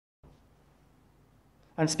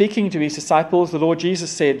And speaking to his disciples, the Lord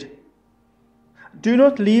Jesus said, "Do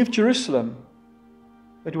not leave Jerusalem,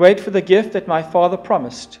 but wait for the gift that my Father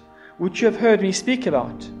promised, which you have heard me speak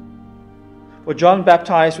about. For John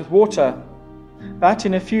baptized with water, but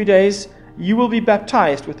in a few days you will be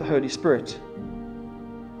baptized with the Holy Spirit."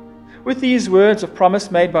 With these words of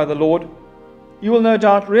promise made by the Lord, you will no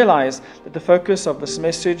doubt realize that the focus of this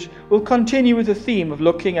message will continue with the theme of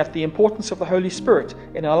looking at the importance of the Holy Spirit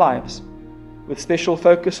in our lives, with special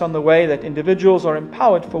focus on the way that individuals are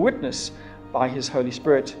empowered for witness by His Holy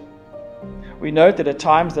Spirit. We note that at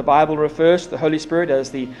times the Bible refers to the Holy Spirit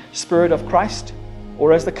as the Spirit of Christ,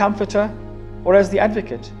 or as the Comforter, or as the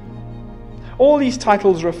Advocate. All these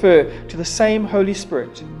titles refer to the same Holy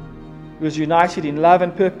Spirit, who is united in love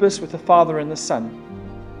and purpose with the Father and the Son.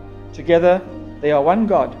 Together, they are one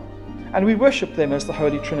God, and we worship them as the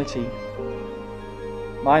Holy Trinity.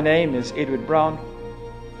 My name is Edward Brown,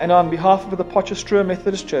 and on behalf of the Potchefstroom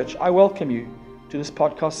Methodist Church, I welcome you to this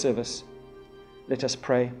podcast service. Let us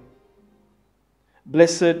pray.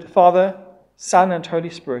 Blessed Father, Son, and Holy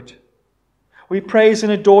Spirit, we praise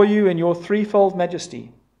and adore you in your threefold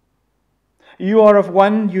majesty. You are of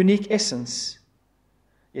one unique essence,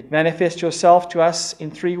 yet manifest yourself to us in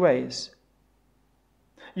three ways.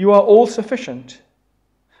 You are all-sufficient,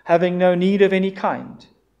 having no need of any kind.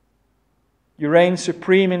 You reign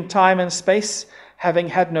supreme in time and space, having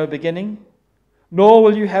had no beginning, nor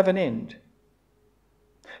will you have an end.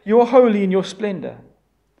 You are holy in your splendor,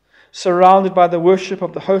 surrounded by the worship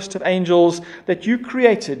of the host of angels that you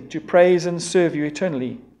created to praise and serve you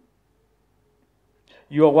eternally.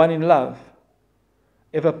 You are one in love,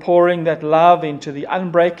 ever pouring that love into the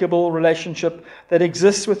unbreakable relationship that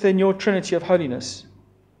exists within your Trinity of holiness.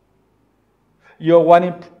 You are one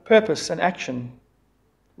in purpose and action,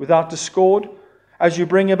 without discord, as you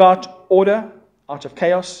bring about order out of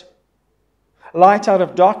chaos, light out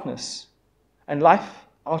of darkness, and life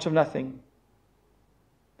out of nothing.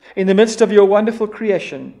 In the midst of your wonderful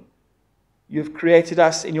creation, you have created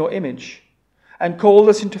us in your image and called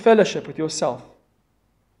us into fellowship with yourself.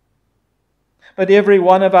 But every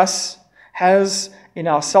one of us has, in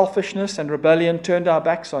our selfishness and rebellion, turned our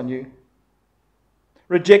backs on you,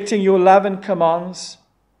 rejecting your love and commands,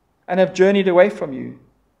 and have journeyed away from you,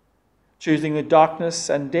 choosing the darkness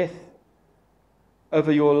and death over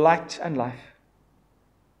your light and life.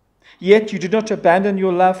 Yet you did not abandon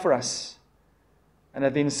your love for us, and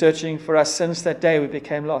have been searching for us since that day we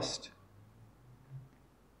became lost.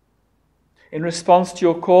 In response to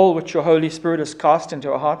your call, which your Holy Spirit has cast into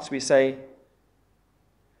our hearts, we say,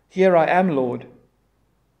 "Here I am, Lord.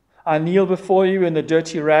 I kneel before you in the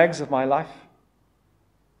dirty rags of my life.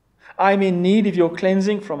 I am in need of your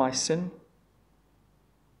cleansing from my sin.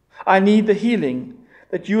 I need the healing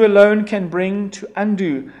that you alone can bring to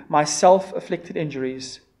undo my self-afflicted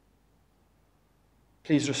injuries.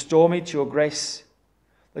 Please restore me to your grace,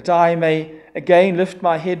 that I may again lift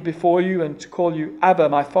my head before you and call you Abba,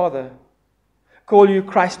 my Father, call you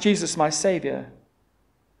Christ Jesus, my Savior,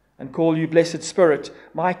 and call you, Blessed Spirit,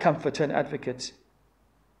 my Comforter and Advocate.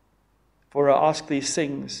 For I ask these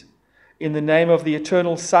things in the name of the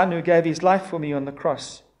eternal Son who gave his life for me on the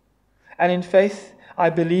cross. And in faith, I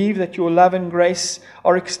believe that your love and grace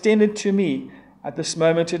are extended to me at this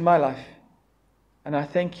moment in my life. And I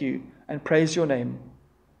thank you and praise your name.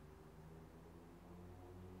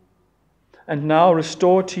 And now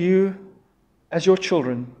restore to you as your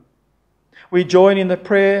children, we join in the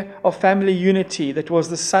prayer of family unity that was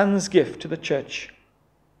the Son's gift to the church.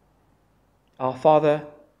 Our Father,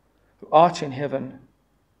 who art in heaven,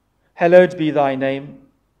 hallowed be thy name.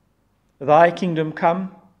 Thy kingdom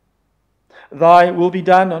come, thy will be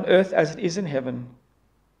done on earth as it is in heaven.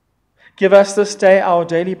 Give us this day our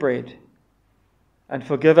daily bread, and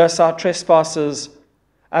forgive us our trespasses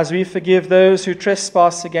as we forgive those who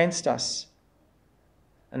trespass against us.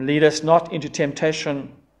 And lead us not into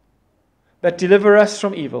temptation, but deliver us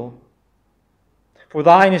from evil. For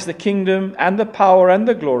thine is the kingdom and the power and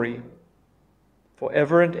the glory,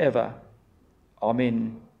 forever and ever.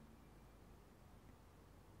 Amen.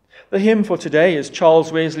 The hymn for today is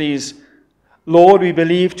Charles Wesley's "Lord, we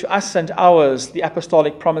believe, to us and ours the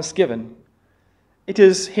apostolic promise given." It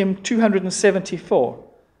is hymn 274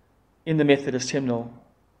 in the Methodist hymnal.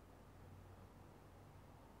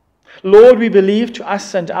 Lord, we believe, to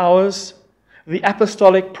us and ours the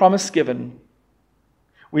apostolic promise given.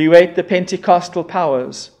 We wait the Pentecostal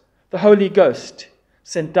powers, the Holy Ghost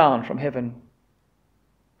sent down from heaven.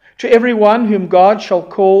 To every one whom God shall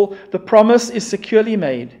call, the promise is securely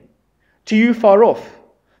made. To you far off,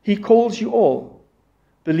 he calls you all.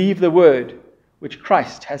 Believe the word which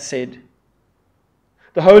Christ has said.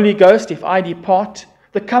 The Holy Ghost, if I depart,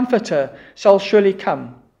 The Comforter shall surely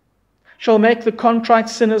come, shall make the contrite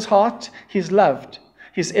sinner's heart his loved,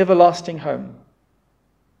 his everlasting home.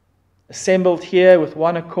 Assembled here with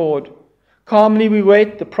one accord, calmly we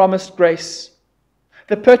wait the promised grace,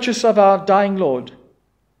 the purchase of our dying Lord.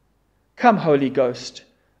 Come, Holy Ghost,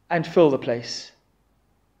 and fill the place.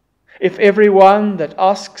 If every one that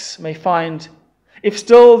asks may find, if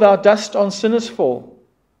still thou dost on sinners fall,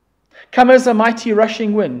 come as a mighty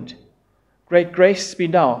rushing wind, great grace be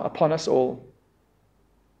now upon us all.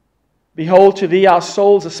 Behold, to thee our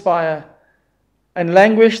souls aspire, and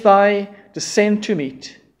languish thy descent to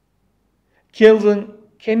meet.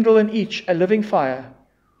 Kindle in each a living fire,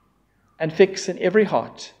 and fix in every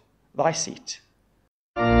heart thy seat.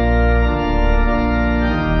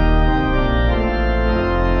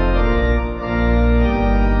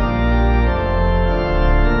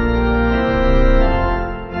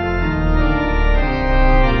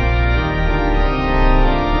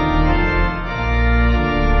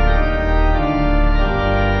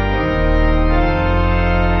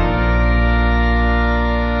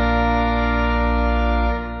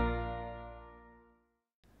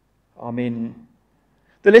 Amen.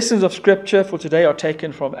 The lessons of Scripture for today are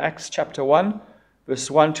taken from Acts chapter 1,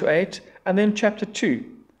 verse 1 to 8, and then chapter 2,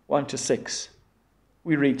 1 to 6.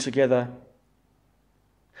 We read together.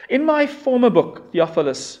 In my former book,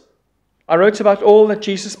 Theophilus, I wrote about all that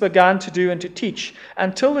Jesus began to do and to teach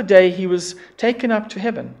until the day he was taken up to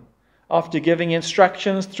heaven, after giving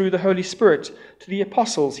instructions through the Holy Spirit to the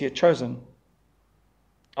apostles he had chosen.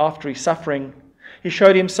 After his suffering, he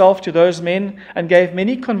showed himself to those men and gave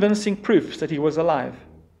many convincing proofs that he was alive.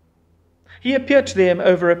 He appeared to them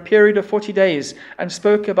over a period of 40 days and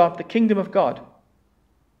spoke about the kingdom of God.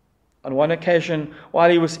 On one occasion,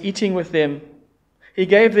 while he was eating with them, he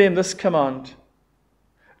gave them this command: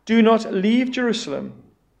 Do not leave Jerusalem,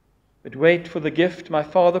 but wait for the gift my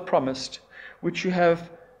Father promised, which you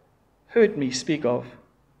have heard me speak of.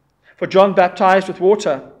 For John baptized with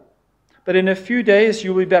water, but in a few days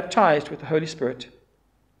you will be baptized with the Holy Spirit.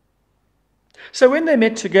 So when they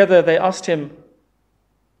met together, they asked him,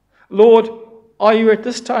 Lord, are you at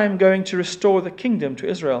this time going to restore the kingdom to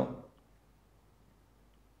Israel?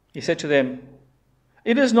 He said to them,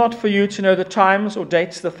 It is not for you to know the times or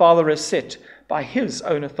dates the Father has set by his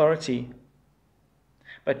own authority.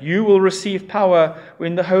 But you will receive power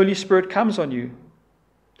when the Holy Spirit comes on you,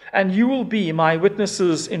 and you will be my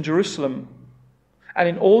witnesses in Jerusalem, and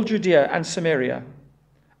in all Judea and Samaria,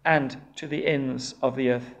 and to the ends of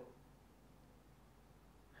the earth.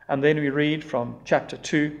 And then we read from chapter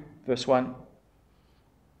 2, verse 1.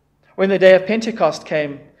 When the day of Pentecost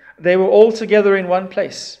came, they were all together in one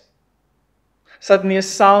place. Suddenly a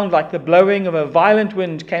sound like the blowing of a violent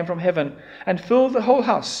wind came from heaven and filled the whole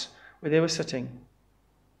house where they were sitting.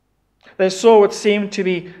 They saw what seemed to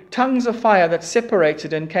be tongues of fire that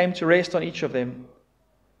separated and came to rest on each of them.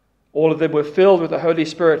 All of them were filled with the Holy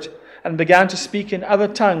Spirit and began to speak in other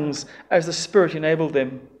tongues as the Spirit enabled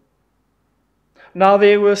them. Now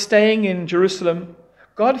they were staying in Jerusalem,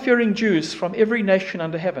 God-fearing Jews from every nation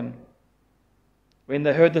under heaven. When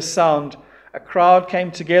they heard the sound, a crowd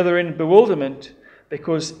came together in bewilderment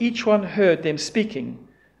because each one heard them speaking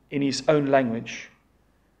in his own language.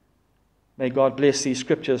 May God bless these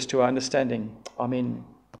scriptures to our understanding. Amen.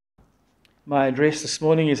 My address this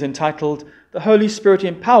morning is entitled, The Holy Spirit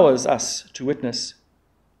Empowers Us to Witness.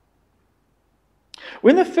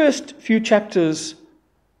 When the first few chapters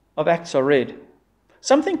of Acts are read,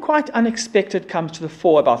 something quite unexpected comes to the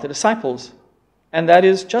fore about the disciples, and that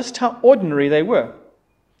is just how ordinary they were.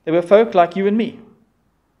 They were folk like you and me.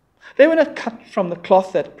 They were not cut from the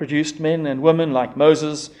cloth that produced men and women like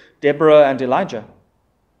Moses, Deborah, and Elijah.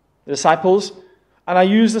 The disciples, and I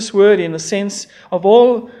use this word in the sense of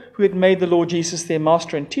all who had made the Lord Jesus their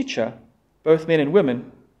master and teacher, both men and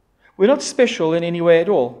women, were not special in any way at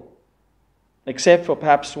all. Except for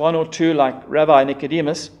perhaps one or two like Rabbi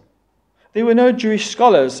Nicodemus, there were no Jewish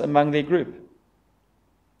scholars among their group.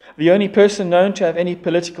 The only person known to have any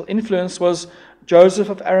political influence was Joseph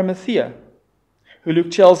of Arimathea, who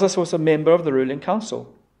Luke tells us was a member of the ruling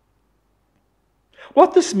council.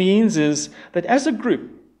 What this means is that as a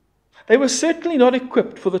group, they were certainly not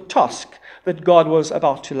equipped for the task that God was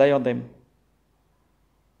about to lay on them.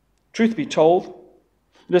 Truth be told,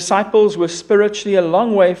 the disciples were spiritually a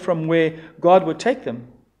long way from where God would take them.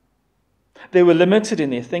 They were limited in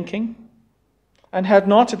their thinking and had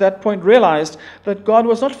not at that point realized that God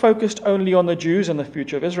was not focused only on the Jews and the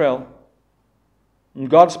future of Israel. And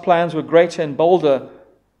God's plans were greater and bolder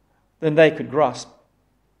than they could grasp.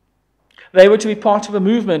 They were to be part of a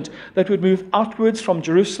movement that would move outwards from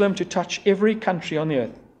Jerusalem to touch every country on the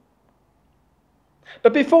earth.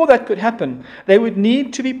 But before that could happen, they would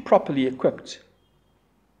need to be properly equipped.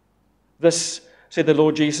 This, said the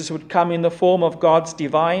Lord Jesus, would come in the form of God's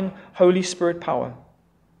divine Holy Spirit power.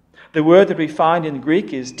 The word that we find in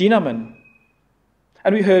Greek is dynamin.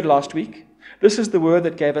 And we heard last week, this is the word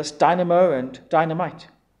that gave us dynamo and dynamite.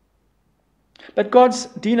 But God's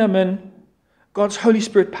dynamin, God's Holy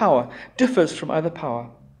Spirit power, differs from other power.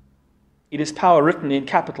 It is power written in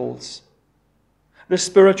capitals. This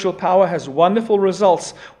spiritual power has wonderful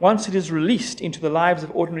results once it is released into the lives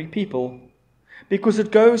of ordinary people, because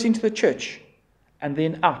it goes into the church and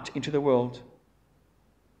then out into the world.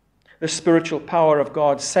 The spiritual power of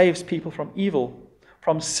God saves people from evil,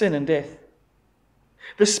 from sin and death.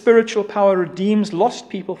 The spiritual power redeems lost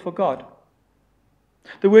people for God.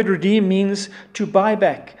 The word redeem means to buy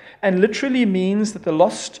back, and literally means that the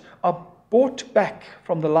lost are bought back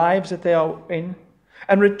from the lives that they are in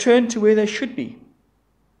and returned to where they should be,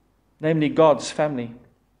 namely God's family.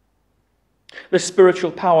 The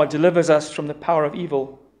spiritual power delivers us from the power of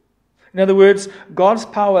evil. In other words, God's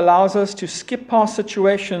power allows us to skip past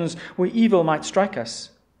situations where evil might strike us.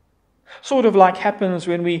 Sort of like happens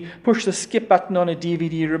when we push the skip button on a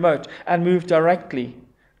DVD remote and move directly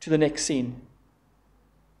to the next scene.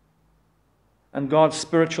 And God's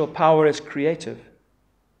spiritual power is creative.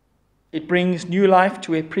 It brings new life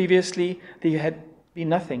to where previously there had been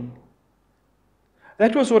nothing.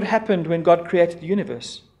 That was what happened when God created the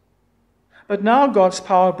universe. But now God's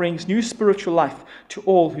power brings new spiritual life to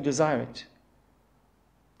all who desire it.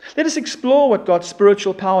 Let us explore what God's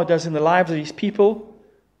spiritual power does in the lives of His people,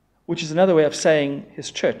 which is another way of saying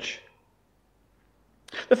His church.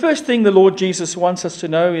 The first thing the Lord Jesus wants us to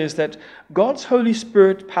know is that God's Holy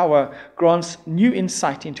Spirit power grants new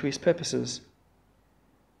insight into His purposes.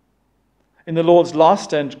 In the Lord's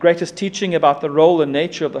last and greatest teaching about the role and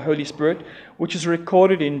nature of the Holy Spirit, which is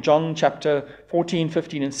recorded in John chapter 14,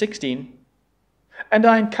 15, and 16, and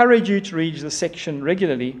I encourage you to read this section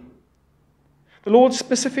regularly, the Lord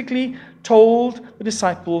specifically told the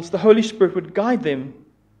disciples the Holy Spirit would guide them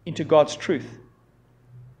into God's truth.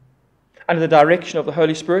 Under the direction of the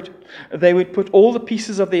Holy Spirit, they would put all the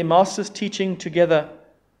pieces of their Master's teaching together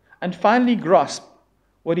and finally grasp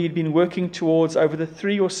what He had been working towards over the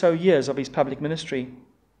 3 or so years of His public ministry.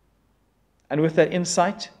 And with that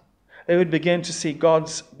insight, they would begin to see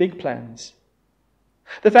God's big plans.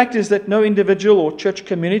 The fact is that no individual or church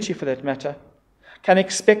community, for that matter, can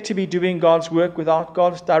expect to be doing God's work without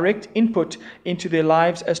God's direct input into their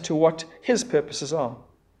lives as to what His purposes are.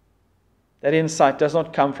 That insight does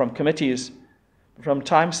not come from committees, but from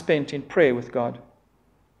time spent in prayer with God.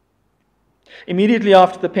 Immediately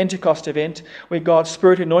after the Pentecost event, where God's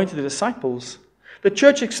Spirit anointed the disciples, the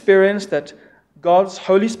church experienced that God's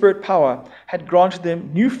Holy Spirit power had granted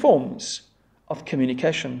them new forms of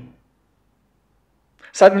communication.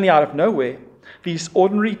 Suddenly, out of nowhere, these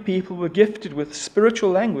ordinary people were gifted with spiritual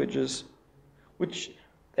languages, which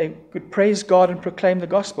they could praise God and proclaim the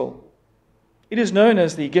gospel. It is known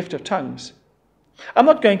as the gift of tongues. I'm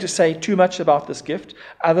not going to say too much about this gift,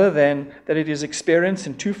 other than that it is experienced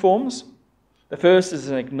in 2 forms. The first is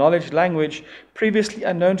an acknowledged language previously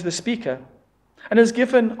unknown to the speaker, and is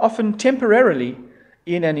given often temporarily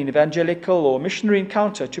in an evangelical or missionary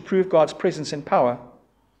encounter to prove God's presence and power,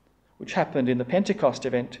 which happened in the Pentecost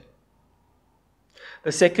event.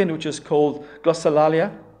 The second, which is called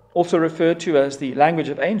glossolalia, also referred to as the language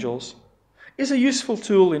of angels, is a useful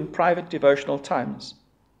tool in private devotional times.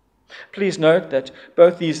 Please note that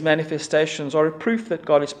both these manifestations are a proof that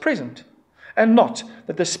God is present, and not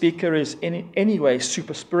that the speaker is in any way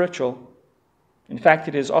super spiritual. In fact,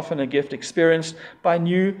 it is often a gift experienced by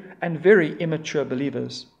new and very immature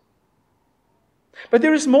believers. But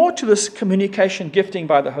there is more to this communication gifting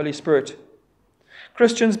by the Holy Spirit.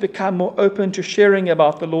 Christians become more open to sharing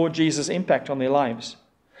about the Lord Jesus' impact on their lives.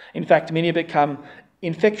 In fact, many become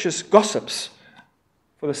infectious gossips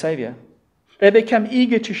for the Savior. They become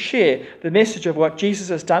eager to share the message of what Jesus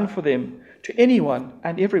has done for them to anyone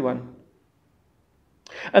and everyone.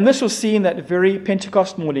 And this was seen that very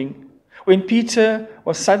Pentecost morning when Peter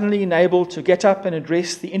was suddenly enabled to get up and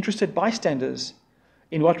address the interested bystanders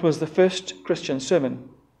in what was the first Christian sermon.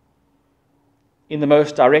 In the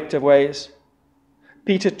most direct of ways,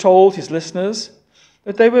 Peter told his listeners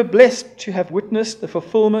that they were blessed to have witnessed the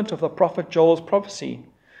fulfillment of the prophet Joel's prophecy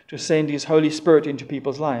to send his Holy Spirit into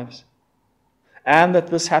people's lives, and that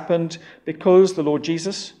this happened because the Lord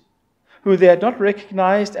Jesus, who they had not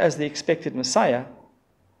recognized as the expected Messiah,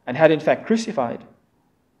 and had in fact crucified,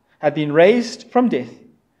 had been raised from death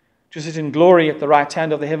to sit in glory at the right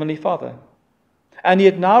hand of the Heavenly Father, and he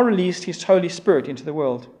had now released his Holy Spirit into the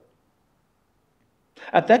world.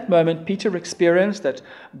 At that moment, Peter experienced that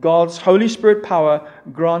God's Holy Spirit power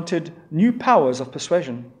granted new powers of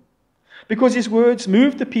persuasion, because his words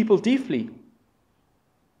moved the people deeply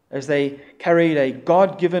as they carried a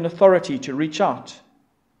God-given authority to reach out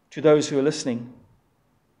to those who are listening.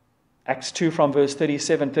 Acts 2 from verse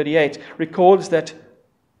 37-38 records that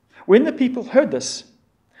when the people heard this,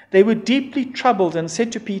 they were deeply troubled and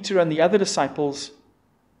said to Peter and the other disciples,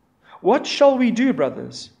 "What shall we do,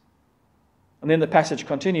 brothers?" And then the passage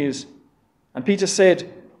continues, and Peter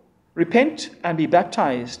said, "Repent and be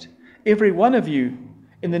baptized, every one of you,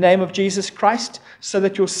 in the name of Jesus Christ, so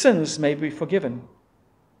that your sins may be forgiven."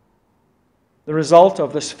 The result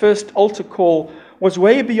of this first altar call was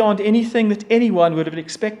way beyond anything that anyone would have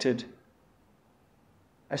expected,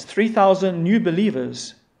 as 3,000 new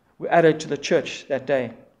believers were added to the church that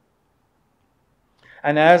day.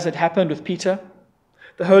 And as it happened with Peter,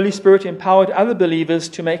 the Holy Spirit empowered other believers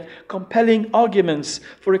to make compelling arguments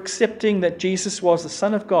for accepting that Jesus was the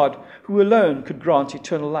Son of God, who alone could grant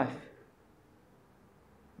eternal life.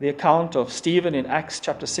 The account of Stephen in Acts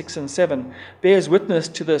chapter 6 and 7 bears witness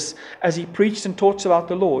to this as he preached and taught about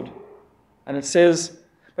the Lord. And it says,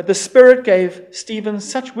 "But the Spirit gave Stephen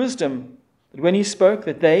such wisdom that when he spoke,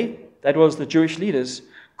 that they," that was the Jewish leaders,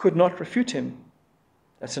 "could not refute him."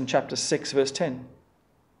 That's in chapter 6, verse 10.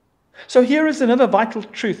 So here is another vital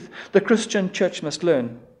truth the Christian church must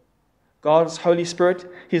learn. God's Holy Spirit,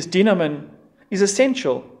 his dynamin, is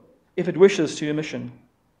essential if it wishes to do mission.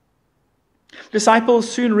 Disciples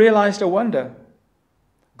soon realized a wonder.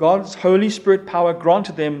 God's Holy Spirit power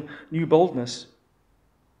granted them new boldness.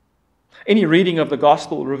 Any reading of the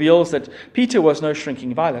gospel reveals that Peter was no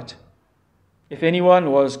shrinking violet. If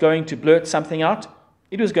anyone was going to blurt something out,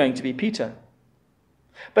 it was going to be Peter.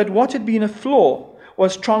 But what had been a flaw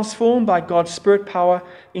was transformed by God's Spirit power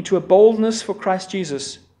into a boldness for Christ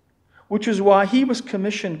Jesus, which is why he was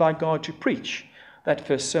commissioned by God to preach that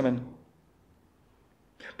first sermon.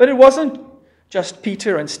 But it wasn't just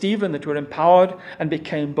Peter and Stephen that were empowered and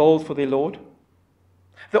became bold for their Lord.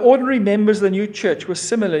 The ordinary members of the new church were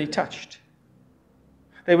similarly touched.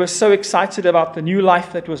 They were so excited about the new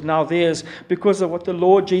life that was now theirs because of what the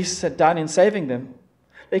Lord Jesus had done in saving them.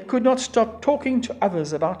 They could not stop talking to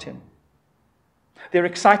others about him. Their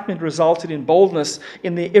excitement resulted in boldness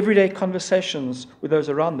in their everyday conversations with those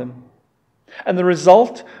around them. And the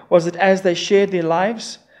result was that as they shared their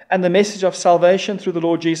lives and the message of salvation through the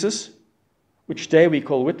Lord Jesus, which today we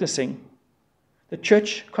call witnessing, the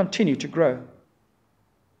church continued to grow.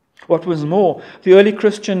 What was more, the early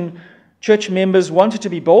Christian church members wanted to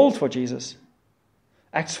be bold for Jesus.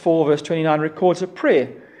 Acts 4 verse 29 records a prayer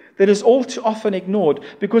that is all too often ignored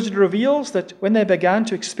because it reveals that when they began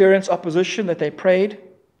to experience opposition that they prayed,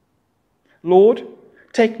 "Lord,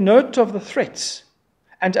 take note of the threats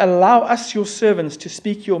and allow us, your servants, to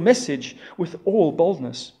speak your message with all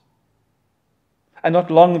boldness." And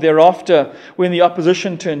not long thereafter, when the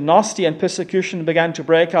opposition turned nasty and persecution began to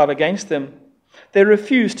break out against them, they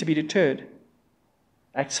refused to be deterred.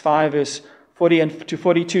 Acts 5 verse 40 and to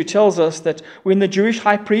 42 tells us that when the Jewish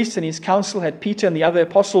high priest and his council had Peter and the other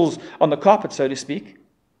apostles on the carpet, so to speak,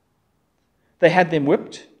 they had them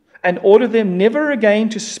whipped and ordered them never again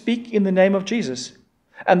to speak in the name of Jesus.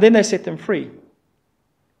 And then they set them free.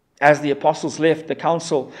 As the apostles left the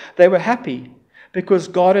council, they were happy because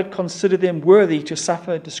God had considered them worthy to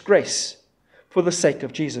suffer disgrace for the sake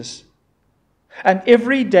of Jesus. And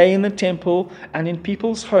every day in the temple and in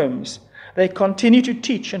people's homes, they continue to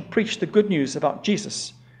teach and preach the good news about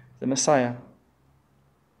Jesus, the Messiah.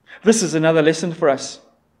 This is another lesson for us.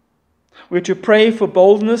 We're to pray for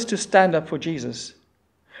boldness to stand up for Jesus,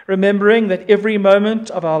 remembering that every moment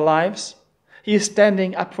of our lives, he is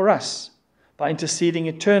standing up for us by interceding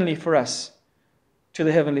eternally for us to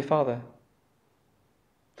the Heavenly Father.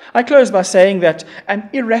 I close by saying that an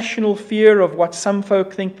irrational fear of what some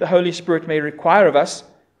folk think the Holy Spirit may require of us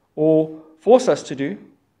or force us to do,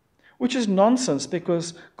 which is nonsense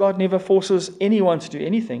because God never forces anyone to do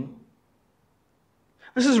anything.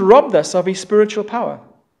 This has robbed us of his spiritual power.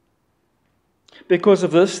 Because of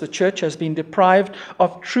this, the church has been deprived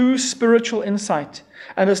of true spiritual insight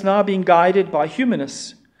and is now being guided by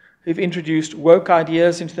humanists who've introduced woke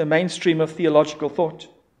ideas into the mainstream of theological thought.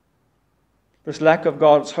 This lack of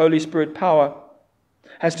God's Holy Spirit power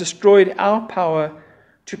has destroyed our power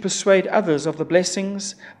to persuade others of the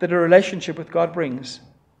blessings that a relationship with God brings.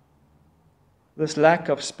 This lack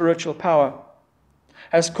of spiritual power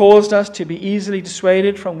has caused us to be easily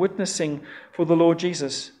dissuaded from witnessing for the Lord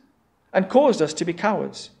Jesus and caused us to be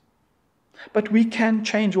cowards. But we can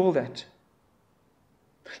change all that.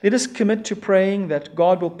 Let us commit to praying that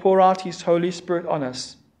God will pour out his Holy Spirit on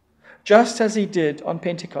us, just as he did on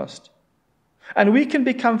Pentecost. And we can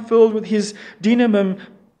become filled with his dynamim,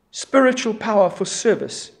 spiritual power for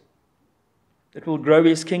service that will grow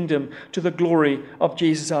his kingdom to the glory of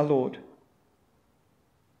Jesus our Lord.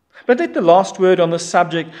 But let the last word on this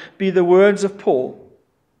subject be the words of Paul,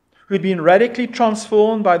 who had been radically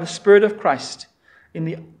transformed by the Spirit of Christ. In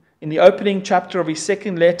the opening chapter of his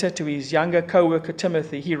second letter to his younger co-worker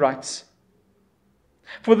Timothy, he writes,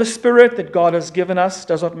 "For the Spirit that God has given us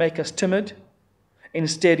does not make us timid.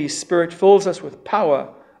 Instead, his Spirit fills us with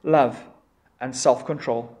power, love, and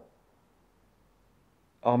self-control."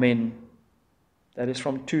 Amen. That is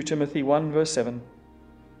from 2 Timothy 1 verse 7.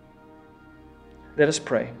 Let us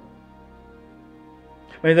pray.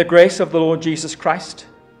 May the grace of the Lord Jesus Christ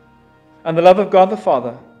and the love of God the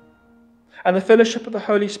Father and the fellowship of the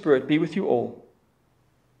Holy Spirit be with you all.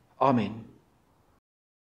 Amen.